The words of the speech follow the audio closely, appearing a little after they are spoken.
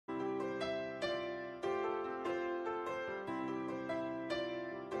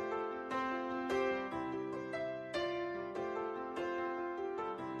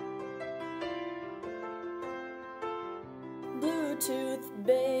tooth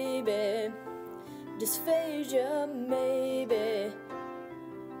baby, dysphagia maybe,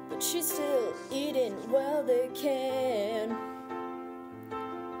 but she's still eating well they can.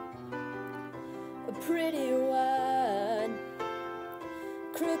 A pretty wide,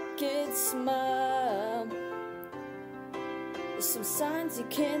 crooked smile, there's some signs you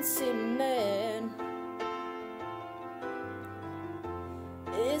can't see, man.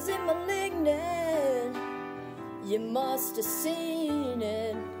 Is it malignant? You must have seen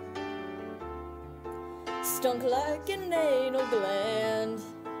it. Stunk like an anal gland.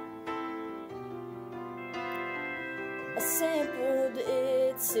 I sampled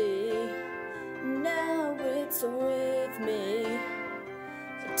it, see, now it's with me.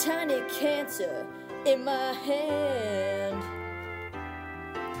 A tiny cancer in my hand.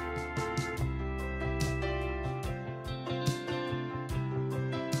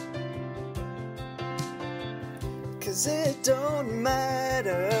 Cause it don't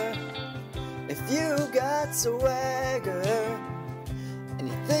matter if you got swagger and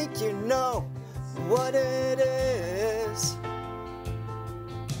you think you know what it is.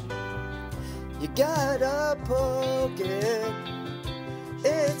 You gotta poke it,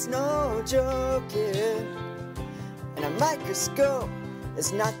 it's no joking, and a microscope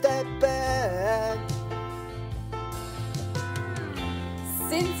is not that bad.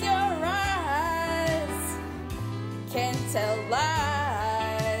 Since your eyes can't tell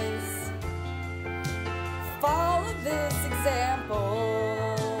lies, follow this example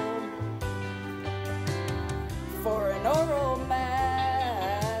for an oral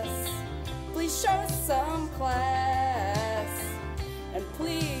mass. Please show some class, and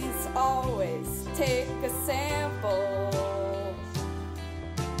please always take a sample.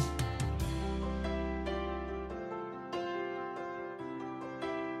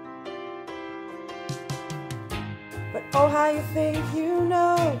 But oh, how you think you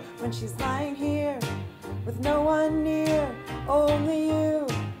know when she's lying here with no one near, only you.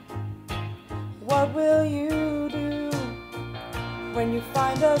 What will you do when you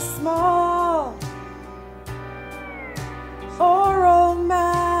find a small oral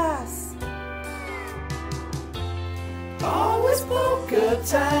mass? Always poke a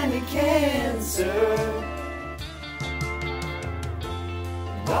tiny cancer.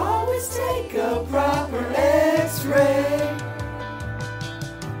 Always take a proper x-ray.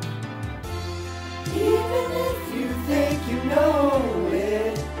 Even if you think you know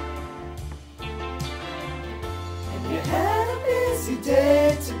it, and you had a busy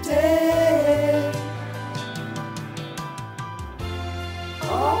day today.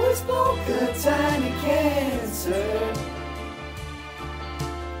 Always poke a tiny cancer.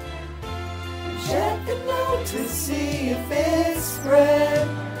 Check the note to see if it's spread.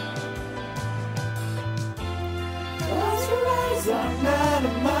 Close your eyes, I'm not a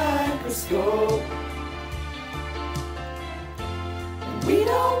microscope. And we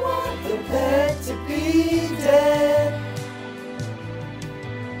don't want the pet to be dead.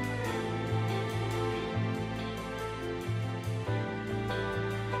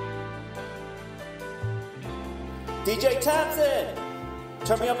 DJ Thompson,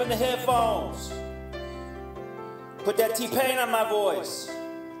 turn me up in the headphones. Put that T-Pain on my voice.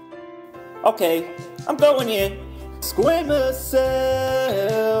 Okay, I'm going in. Squamous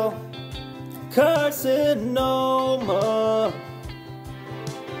cell carcinoma,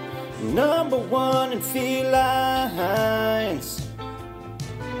 #1 in felines,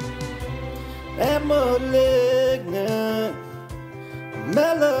 and malignant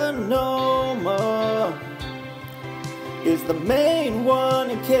melanoma is the main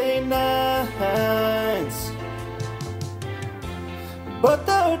one in canines. But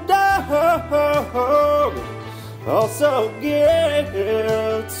the dog also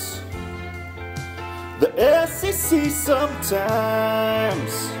gets the SEC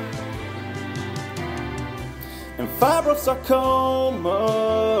sometimes, and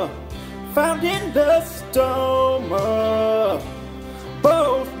fibrosarcoma found in the stoma.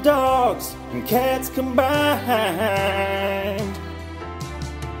 Both dogs and cats combined.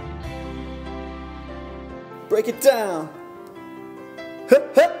 Break it down.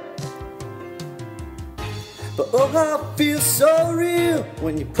 Hup, hup. But oh, how it feels so real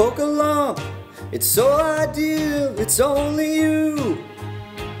when you poke along. It's so ideal, it's only you.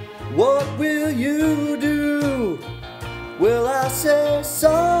 What will you do? Will I say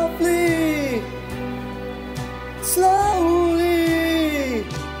softly, slowly?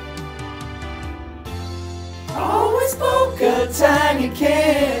 Always poke a tiny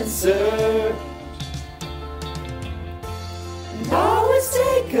cancer. And always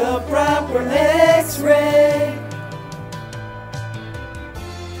take a proper x-ray.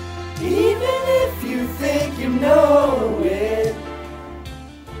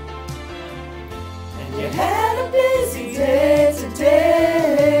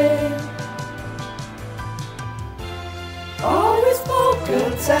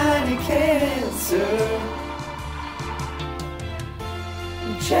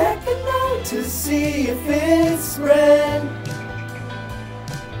 to see if it's spread.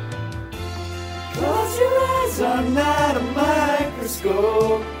 'Cause your eyes are not a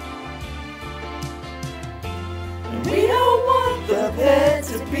microscope, and we don't want the pet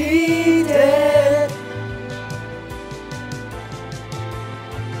to be dead.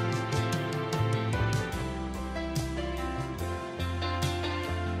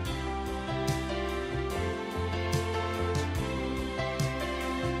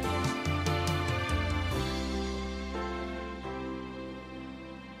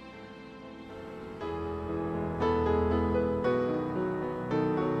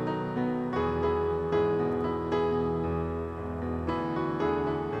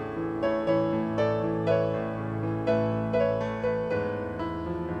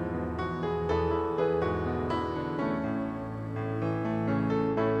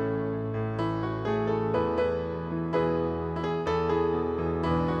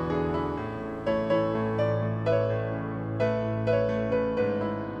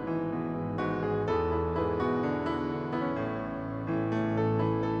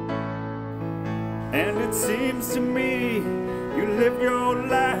 And it seems to me you live your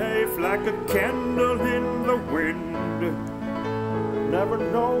life like a candle in the wind, never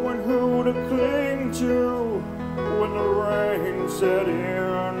knowing who to cling to when the rain set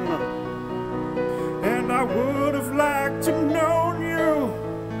in. And I would have liked to know you,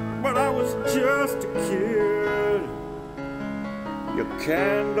 but I was just a kid. Your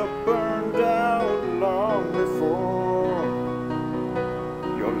candle burned out long before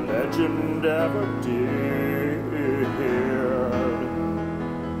your legend ever did.